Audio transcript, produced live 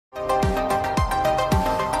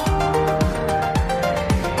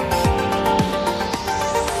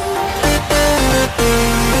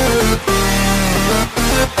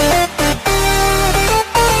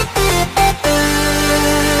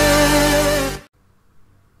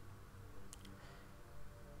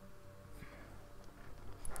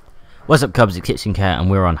What's up, Cubs? It's Kitsune and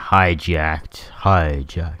we're on Hijacked.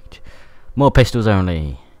 More pistols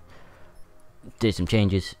only. Did some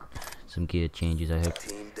changes, some gear changes. I hope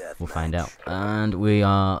we'll find out. And we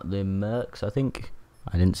are the Mercs. I think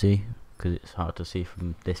I didn't see because it's hard to see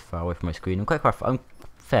from this far away from my screen. I'm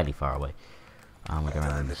fairly far away. I'm gonna go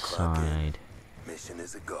around the side. Mission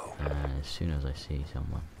is a go. And as soon as I see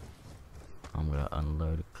someone, I'm gonna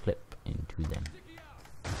unload a clip into them.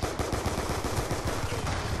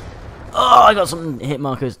 Oh, I got some hit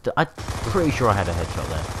markers. I'm pretty sure I had a headshot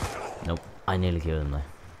there. Nope, I nearly killed him there.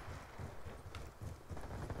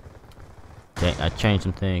 Okay, I changed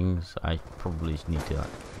some things. I probably need to like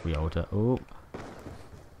re-alter. Oh.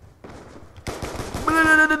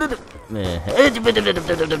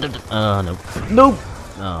 Oh, no. Nope.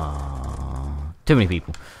 Oh, too many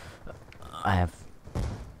people. I have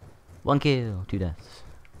 1 kill, 2 deaths.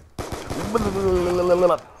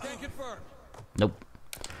 Nope.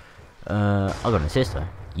 I got an assist though.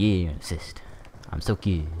 Yeah, an assist. I'm so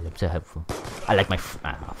good. I'm so helpful. I like my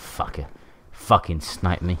fucker. Fucking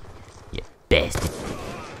snipe me. You bastard.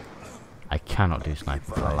 I cannot do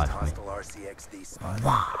sniping for the life of me.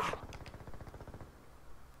 Wow.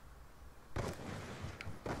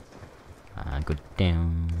 Go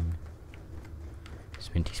down.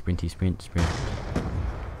 Sprint.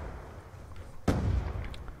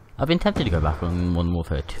 I've been tempted to go back on Modern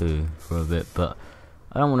Warfare 2 for a bit, but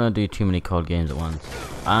I don't want to do too many COD games at once.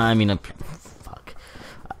 I mean, fuck.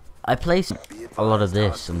 I play a lot of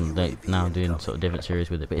this, and now doing sort of different series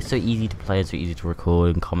with it. But it's so easy to play, it's so easy to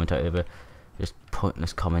record and commentate over. Just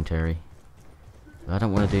pointless commentary. But I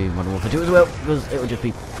don't want to do Modern Warfare 2 as well, because it would just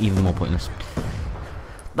be even more pointless.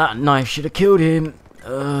 That knife should have killed him.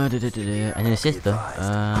 And an assist though.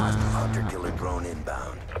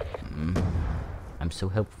 I'm so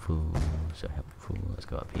helpful. Let's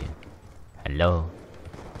go up here. Hello.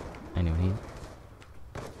 Anyone here?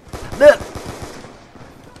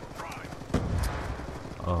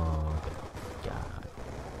 Oh god.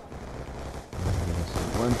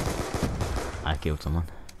 I killed someone.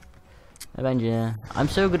 Avenger. I'm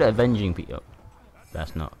so good at avenging people. Oh,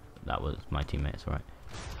 that was my teammates, right?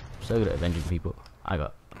 So good at avenging people. I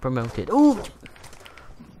got promoted. Ooh!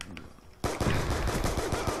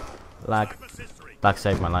 Lag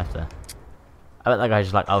saved my life there. I bet that guy's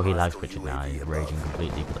just like, oh, he lags Richard now. He's raging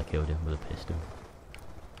completely because I killed him with a pistol.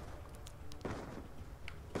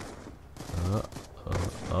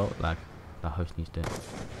 Oh, lag. That host needs to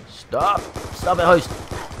stop. Stop it, host.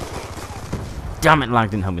 Damn it, lag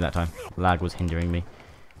didn't help me that time. Lag was hindering me.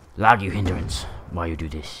 Lag, you hindrance. Why you do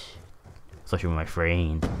this? Especially with my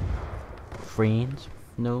friend. Friends?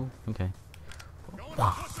 No? Okay.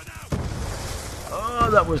 Oh,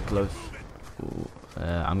 that was close. Ooh.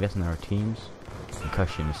 I'm guessing there are teams.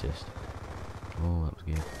 Concussion assist. Oh, that was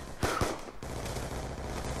good.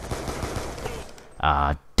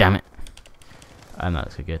 Ah, damn it. And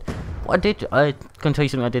that's good. What I can tell you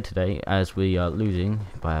something I did today, as we are losing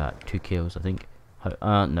by like 2 kills, I think.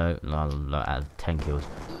 No, out of 10 kills.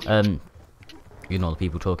 You know, the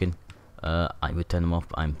people talking. I would turn them off,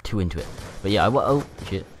 but I'm too into it. But yeah, oh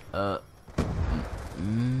shit. I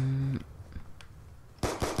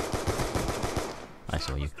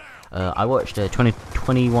saw you. I watched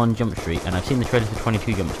 21 Jump Street, and I've seen the trailer for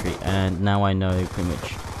 22 Jump Street, and now I know pretty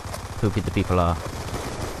much who the people are.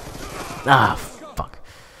 Ah, fuck.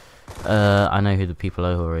 I know who the people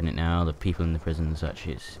are who are in it now. The people in the prison and such.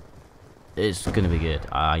 It's gonna be good.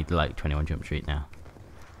 I like 21 Jump Street now.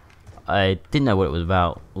 I didn't know what it was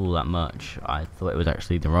about all that much. I thought it was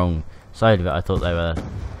actually the wrong side of it. I thought they were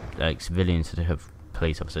like civilians instead of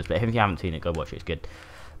police officers. But if you haven't seen it, go watch it. It's good.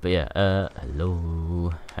 But yeah,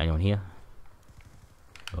 hello. Anyone here?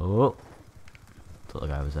 Oh, thought the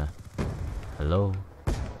guy was there. Hello.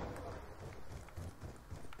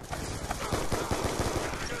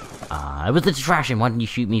 I was the distraction. Why didn't you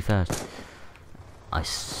shoot me first? I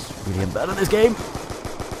really am bad at this game.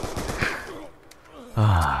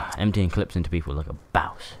 Emptying clips into people like a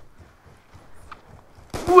bouse.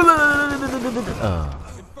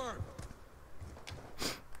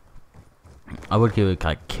 I would do a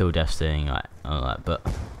like kill death thing, like all that, but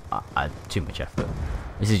I too much effort.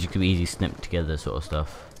 This is just gonna be easy snip together sort of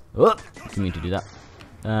stuff. Oh, didn't mean to do that.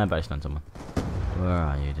 But I stunned someone. Where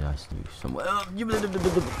are you? Did I stun somewhere?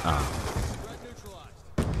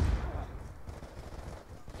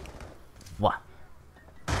 What?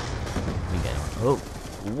 Oh,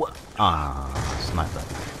 what? Sniper.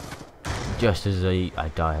 Just as I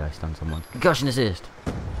died, I stunned someone. Concussion assist!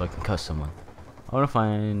 So I can concuss someone. I wanna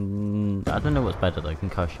find... I don't know what's better though,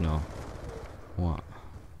 concussion or... What?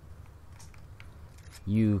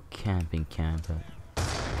 You camping camper.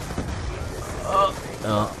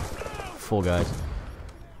 Oh, 4 guys.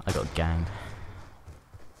 I got ganged.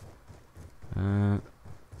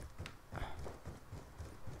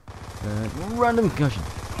 Random concussion.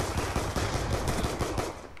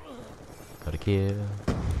 Got a kill.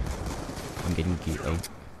 I'm getting killed.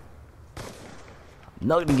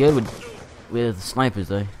 Not getting good with snipers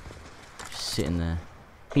though. Just sitting there.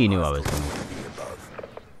 He knew I was coming.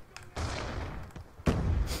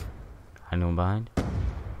 Anyone behind?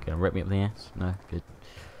 Gonna rip me up the ass? No, good.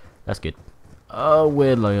 That's good. Oh,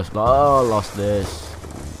 we're lost. Oh, lost this.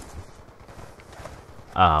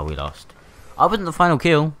 Ah, we lost. I wasn't the final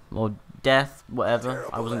kill or death, whatever.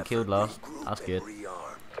 I wasn't killed last. That's good.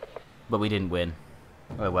 But we didn't win.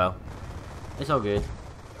 Oh well. It's all good.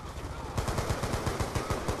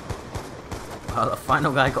 Well, the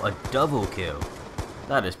final guy got a double kill.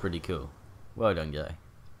 That is pretty cool. Well done, guy.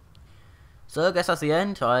 So I guess that's the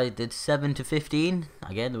end. I did 7 to 15.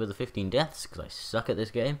 Again, there were the 15 deaths because I suck at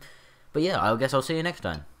this game. But yeah, I guess I'll see you next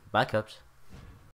time. Bye, Cubs.